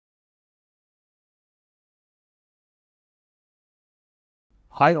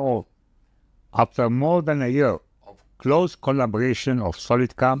Hi all. After more than a year of close collaboration of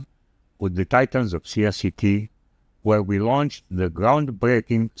SolidCAM with the Titans of CNC, where we launched the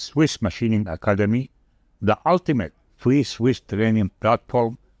groundbreaking Swiss Machining Academy, the ultimate free Swiss training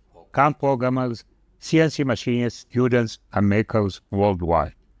platform for CAM programmers, CNC machinists, students, and makers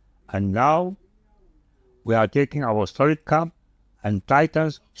worldwide. And now, we are taking our SolidCAM and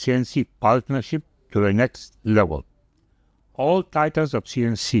Titans of CNC partnership to the next level. All Titans of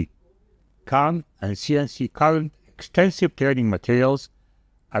CNC, CAM and CNC current extensive training materials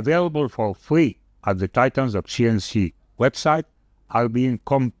available for free at the Titans of CNC website are being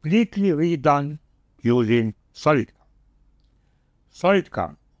completely redone using SolidCAM.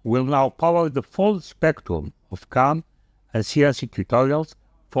 SolidCAM will now power the full spectrum of CAM and CNC tutorials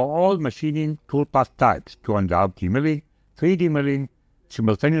for all machining toolpath types: 200 milling, 3D milling,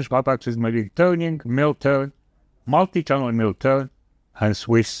 simultaneous rough axis milling, turning, mill turn, multi-channel mill turn, and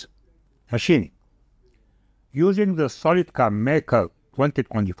Swiss machining. Using the SolidCAM Maker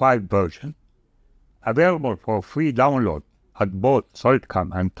 2025 version, available for free download at both SolidCAM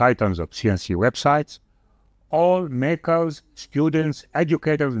and Titans of CNC websites, all makers, students,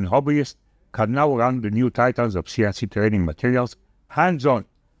 educators, and hobbyists can now run the new Titans of CNC training materials hands-on,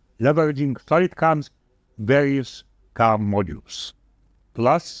 leveraging SolidCAM's various CAM modules.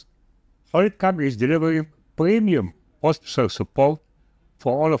 Plus, SolidCAM is delivering premium post-sale support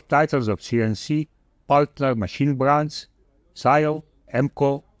for all of Titans of CNC partner machine brands, Syil,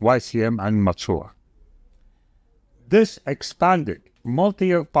 Emco, YCM, and Matsuura. This expanded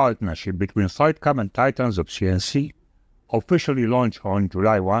multi-year partnership between SolidCAM and Titans of CNC, officially launched on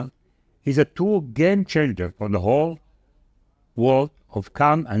July 1, is a true game changer for the whole world of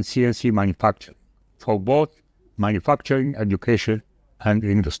CAM and CNC manufacturing, for both manufacturing, education, and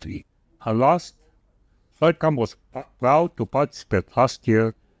industry. And last, SolidCAM was proud to participate last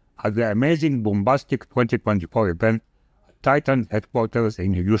year at the amazing Boombastic 2024 event at Titan headquarters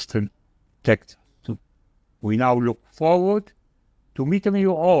in Houston, Texas. We now look forward to meeting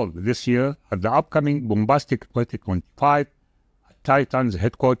you all this year at the upcoming Boombastic 2025 at Titan's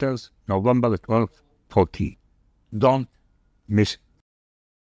headquarters, November 12th, 14th. Don't miss it.